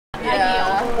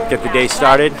get the day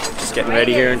started. Just getting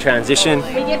ready here in transition.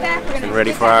 Getting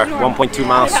ready for our 1.2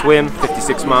 mile swim,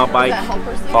 56 mile bike,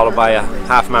 followed by a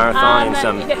half marathon in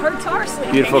some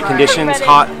beautiful conditions,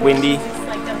 hot, windy.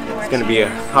 It's going to be a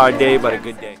hard day, but a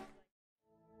good day.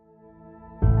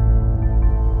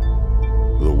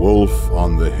 The wolf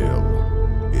on the hill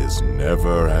is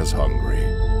never as hungry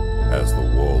as the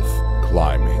wolf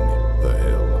climbing the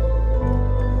hill.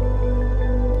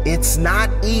 It's not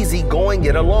easy going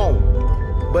it alone,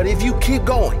 but if you keep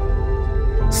going,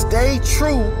 stay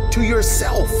true to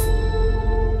yourself,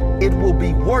 it will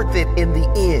be worth it in the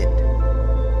end.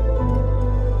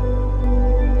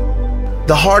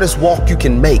 The hardest walk you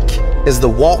can make is the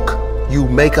walk you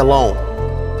make alone.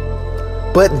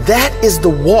 But that is the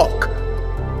walk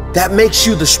that makes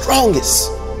you the strongest.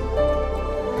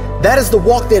 That is the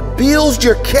walk that builds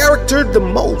your character the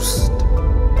most.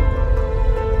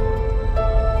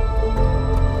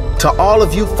 To all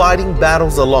of you fighting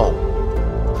battles alone,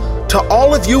 to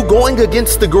all of you going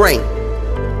against the grain,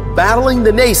 battling the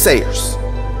naysayers,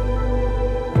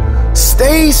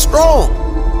 stay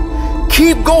strong,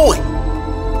 keep going.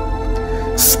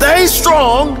 Stay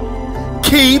strong,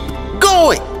 keep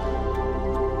going.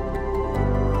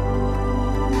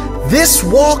 This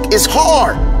walk is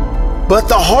hard, but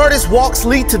the hardest walks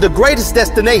lead to the greatest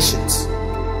destinations.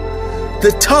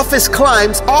 The toughest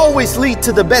climbs always lead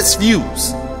to the best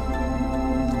views.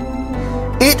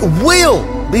 It will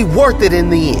be worth it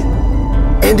in the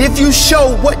end. And if you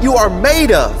show what you are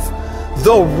made of,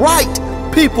 the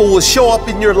right people will show up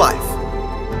in your life.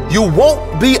 You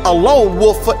won't be a lone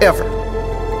wolf forever.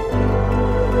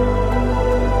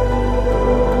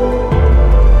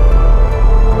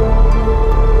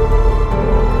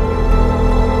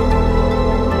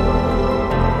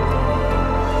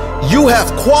 You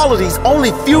have qualities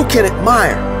only few can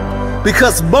admire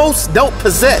because most don't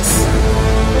possess.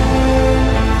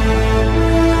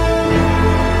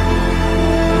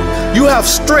 You have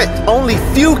strength only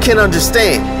few can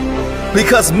understand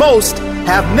because most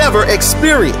have never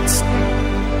experienced.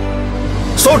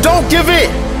 So don't give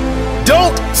in.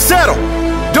 Don't settle.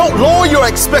 Don't lower your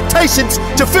expectations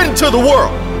to fit into the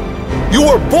world. You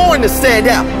were born to stand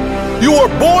out. You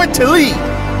were born to lead.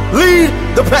 Lead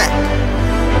the pack.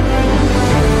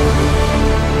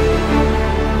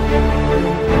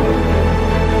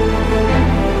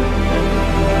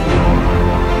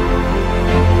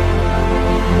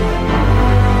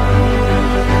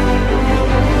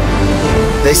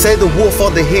 They say the wolf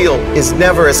on the hill is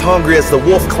never as hungry as the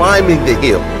wolf climbing the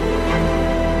hill.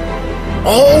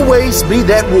 Always be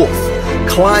that wolf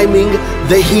climbing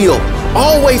the hill.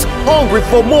 Always hungry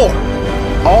for more.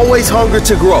 Always hungry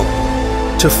to grow,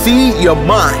 to feed your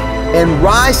mind and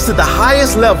rise to the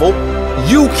highest level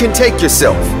you can take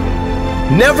yourself.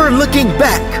 Never looking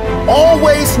back,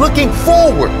 always looking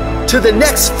forward to the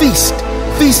next feast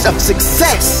of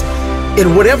success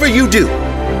in whatever you do.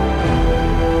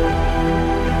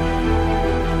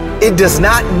 It does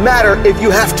not matter if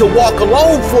you have to walk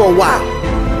alone for a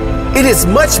while. It is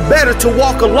much better to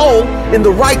walk alone in the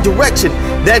right direction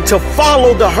than to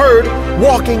follow the herd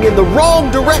walking in the wrong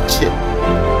direction.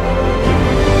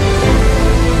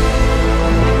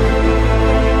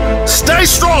 Stay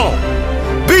strong.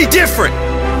 Be different.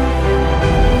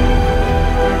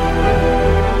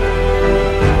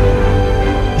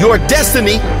 Your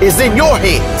destiny is in your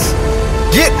hands.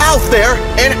 Get out there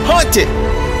and hunt it.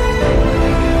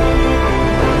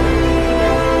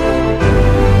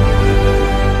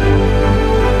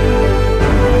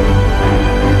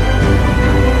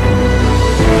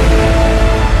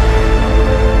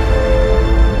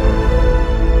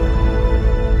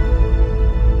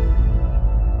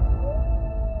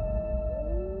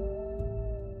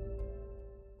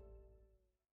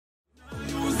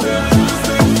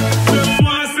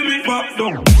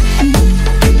 Don't